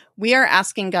something, we are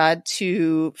asking God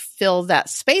to fill that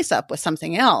space up with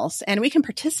something else. And we can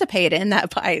participate in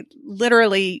that by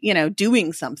literally,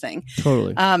 doing something.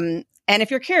 Totally. And if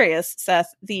you're curious,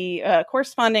 Seth, the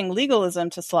corresponding legalism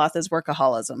to sloth is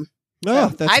workaholism. Oh,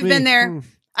 that's I've me. been there.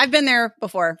 I've been there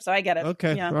before, so I get it.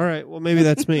 Okay. Yeah. All right. Well, maybe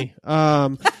that's me.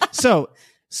 So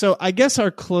I guess our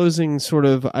closing sort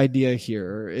of idea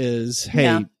here is,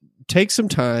 hey, take some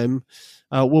time.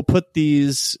 We'll put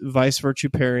these vice virtue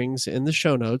pairings in the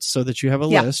show notes so that you have a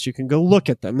list. You can go look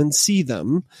at them and see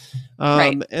them.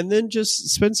 And then just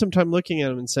spend some time looking at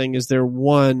them and saying, is there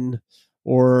one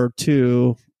or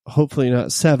two, hopefully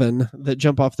not 7, that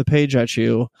jump off the page at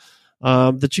you,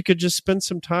 that you could just spend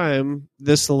some time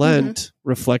this Lent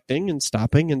reflecting and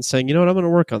stopping and saying, you know what, I'm going to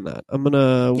work on that. I'm going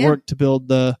to work to build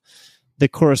the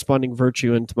corresponding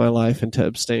virtue into my life and to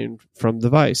abstain from the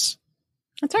vice.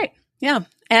 That's right. Yeah.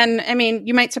 And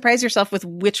you might surprise yourself with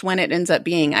which one it ends up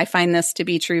being. I find this to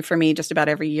be true for me just about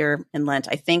every year in Lent.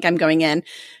 I think I'm going in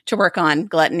to work on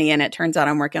gluttony, and it turns out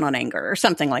I'm working on anger or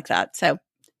something like that. So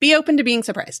be open to being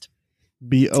surprised.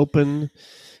 Be open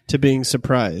to being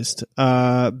surprised.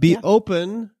 Be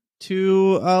open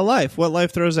to life. What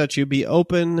life throws at you. Be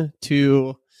open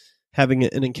to having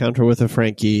an encounter with a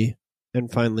Frankie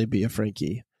and finally be a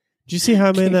Frankie. Did you see how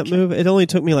I made that move? It only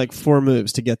took me like 4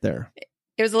 moves to get there.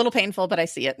 It was a little painful, but I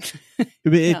see it.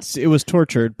 It was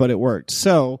tortured, but it worked.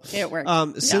 So it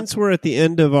worked. Since we're at the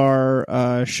end of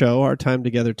our show, our time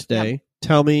together today,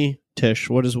 tell me, Tish,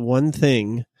 what is one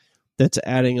thing that's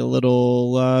adding a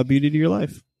little beauty to your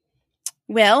life?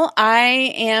 Well,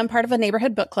 I am part of a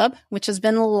neighborhood book club, which has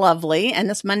been lovely. And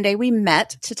this Monday we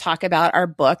met to talk about our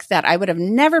book that I would have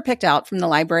never picked out from the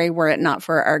library were it not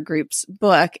for our group's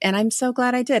book. And I'm so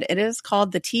glad I did. It is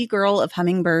called The Tea Girl of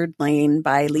Hummingbird Lane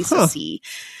by Lisa C.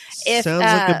 Sounds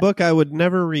like a book I would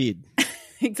never read.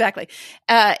 Exactly.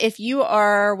 If you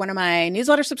are one of my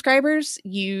newsletter subscribers,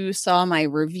 you saw my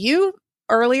review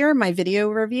earlier, my video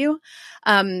review.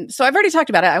 So I've already talked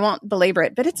about it. I won't belabor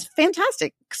it, but it's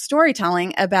fantastic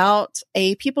storytelling about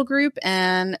a people group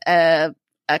and a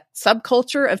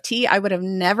subculture of tea I would have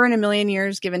never in a million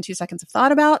years given 2 seconds of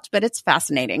thought about, but it's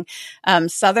fascinating.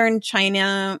 Southern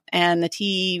China and the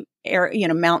tea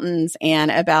mountains,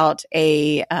 and about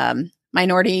a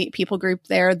minority people group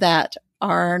there that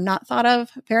are not thought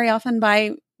of very often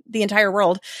by the entire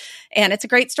world. And it's a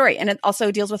great story. And it also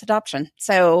deals with adoption.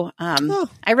 So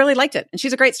I really liked it. And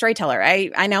she's a great storyteller.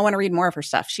 I now want to read more of her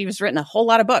stuff. She's written a whole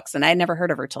lot of books and I had never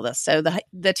heard of her till this. So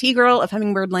the Tea Girl of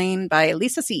Hummingbird Lane by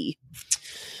Lisa C.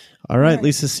 All right,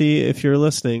 Lisa C., if you're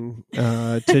listening,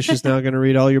 Tish is now going to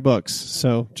read all your books.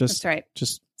 So that's right.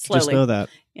 Just slowly know that.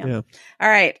 Yeah. All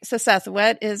right. So Seth,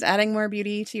 what is adding more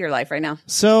beauty to your life right now?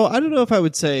 So I don't know if I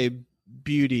would say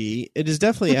beauty. It is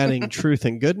definitely adding truth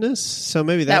and goodness. So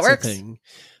maybe that's that works. a thing.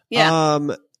 Yeah.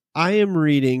 I am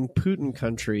reading Putin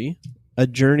Country, A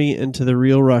Journey into the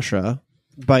Real Russia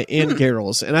by Anne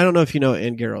Garrels. And I don't know if you know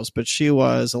Anne Garrels, but she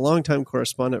was a longtime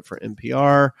correspondent for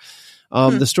NPR.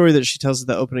 The story that she tells at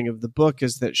the opening of the book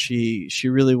is that she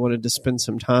really wanted to spend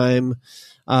some time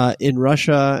in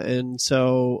Russia. And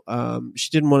so she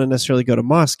didn't want to necessarily go to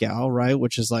Moscow, right?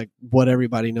 Which is like what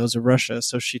everybody knows of Russia.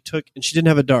 So she didn't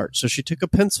have a dart. So she took a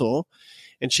pencil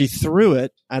and she threw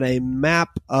it at a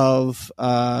map of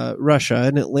Russia,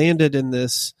 and it landed in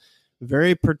this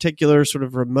very particular sort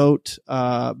of remote,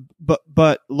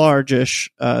 but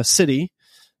largish city,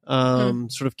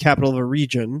 sort of capital of a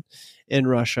region in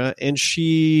Russia. And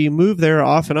she moved there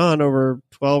off and on over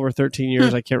 12 or 13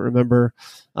 years. I can't remember.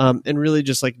 And really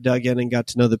just like dug in and got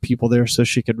to know the people there so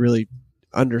she could really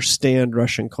understand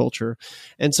Russian culture.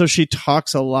 And so she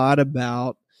talks a lot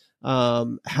about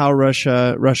how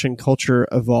Russian culture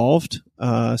evolved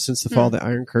since the fall of the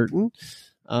Iron Curtain,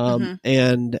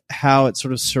 and how it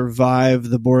sort of survived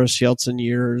the Boris Yeltsin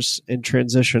years and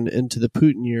transitioned into the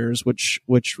Putin years, which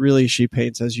really she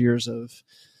paints as years of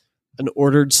an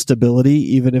ordered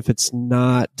stability, even if it's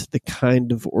not the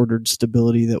kind of ordered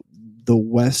stability that the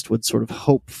West would sort of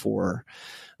hope for,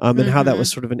 and how that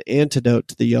was sort of an antidote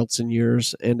to the Yeltsin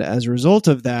years. And as a result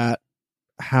of that,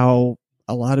 how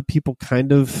a lot of people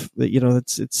kind of,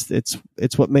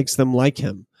 it's what makes them like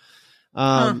him.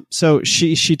 So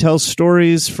she tells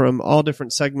stories from all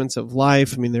different segments of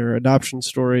life. I mean, there are adoption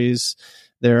stories.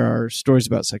 There are stories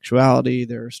about sexuality.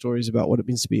 There are stories about what it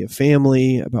means to be a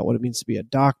family, about what it means to be a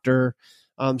doctor.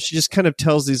 She just kind of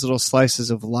tells these little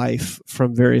slices of life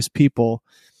from various people.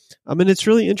 And it's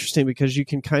really interesting because you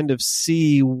can kind of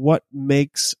see what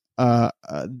makes a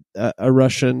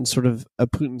Russian sort of a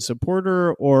Putin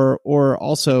supporter, or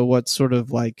also what's sort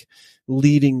of like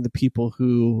leading the people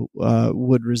who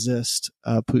would resist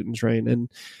Putin's reign.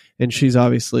 And she's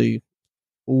obviously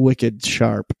wicked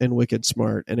sharp and wicked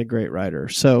smart and a great writer.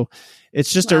 So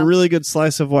it's just a really good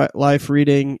slice of life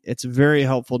reading. It's very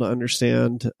helpful to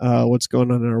understand what's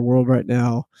going on in our world right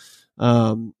now.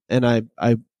 And I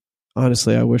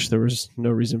honestly, I wish there was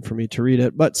no reason for me to read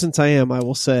it. But since I am, I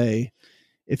will say,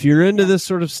 if you're into this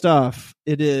sort of stuff,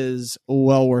 it is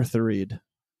well worth the read.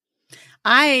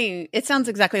 It sounds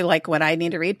exactly like what I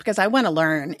need to read because I want to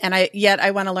learn, and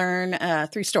I want to learn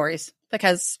through stories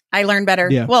because I learn better.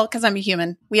 Yeah. Well, because I'm a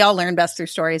human. We all learn best through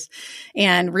stories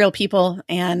and real people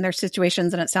and their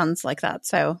situations, and it sounds like that.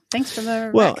 So thanks for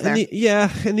the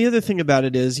and the other thing about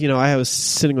it is, I was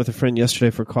sitting with a friend yesterday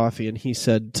for coffee, and he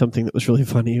said something that was really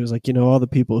funny. He was like, all the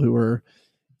people who were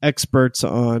experts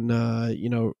on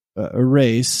a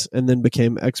race and then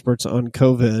became experts on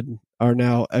COVID are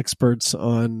now experts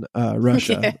on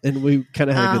Russia. And we kind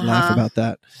of had a good laugh about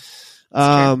that.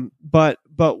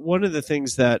 But one of the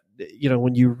things that,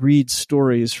 when you read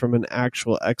stories from an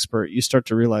actual expert, you start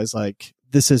to realize like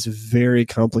this is very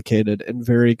complicated and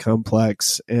very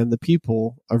complex. And the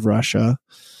people of Russia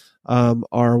are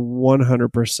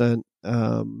 100%,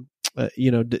 they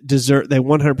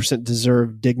 100%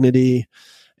 deserve dignity.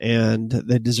 And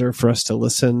they deserve for us to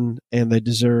listen, and they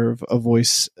deserve a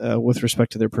voice with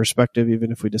respect to their perspective,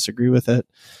 even if we disagree with it.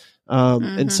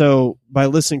 And so by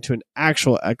listening to an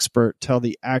actual expert tell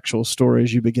the actual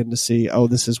stories, you begin to see, oh,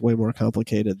 this is way more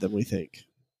complicated than we think.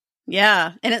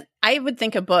 Yeah. And I would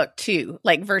think a book too,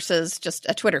 like versus just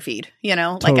a Twitter feed,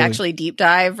 Totally. like actually deep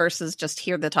dive versus just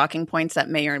hear the talking points that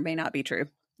may or may not be true.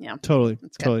 Yeah. Totally.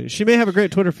 She may have a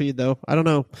great Twitter feed though. I don't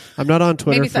know. I'm not on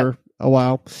Twitter for a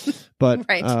while, but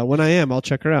Right. When I am, I'll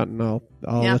check her out and I'll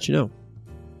let you know.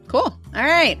 Cool. All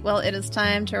right. Well, it is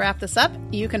time to wrap this up.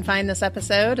 You can find this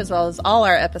episode as well as all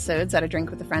our episodes at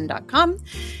adrinkwithafriend.com.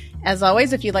 As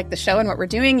always, if you like the show and what we're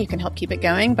doing, you can help keep it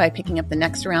going by picking up the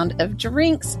next round of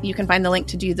drinks. You can find the link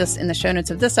to do this in the show notes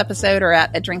of this episode or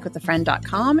at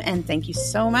adrinkwithafriend.com. And thank you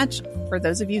so much for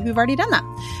those of you who've already done that.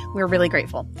 We're really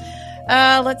grateful.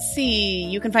 Let's see.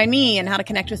 You can find me and how to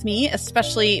connect with me,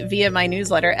 especially via my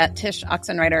newsletter at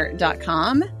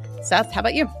tishoxenrider.com. Seth, how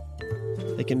about you?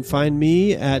 They can find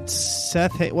me at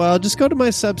just go to my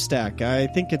Substack. I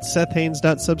think it's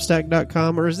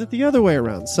sethhaines.substack.com, or is it the other way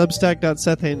around?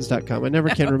 Substack.sethhaines.com. I never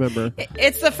can remember.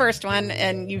 It's the first one,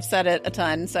 and you've said it a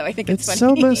ton, so I think it's funny.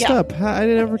 So messed up. I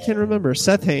never can remember.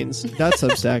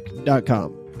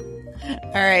 sethhaines.substack.com.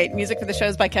 All right. Music for the show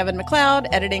is by Kevin MacLeod.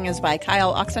 Editing is by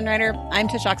Kyle Oxenrider. I'm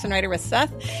Tish Oxenrider with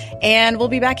Seth, and we'll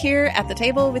be back here at the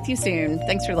table with you soon.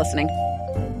 Thanks for listening.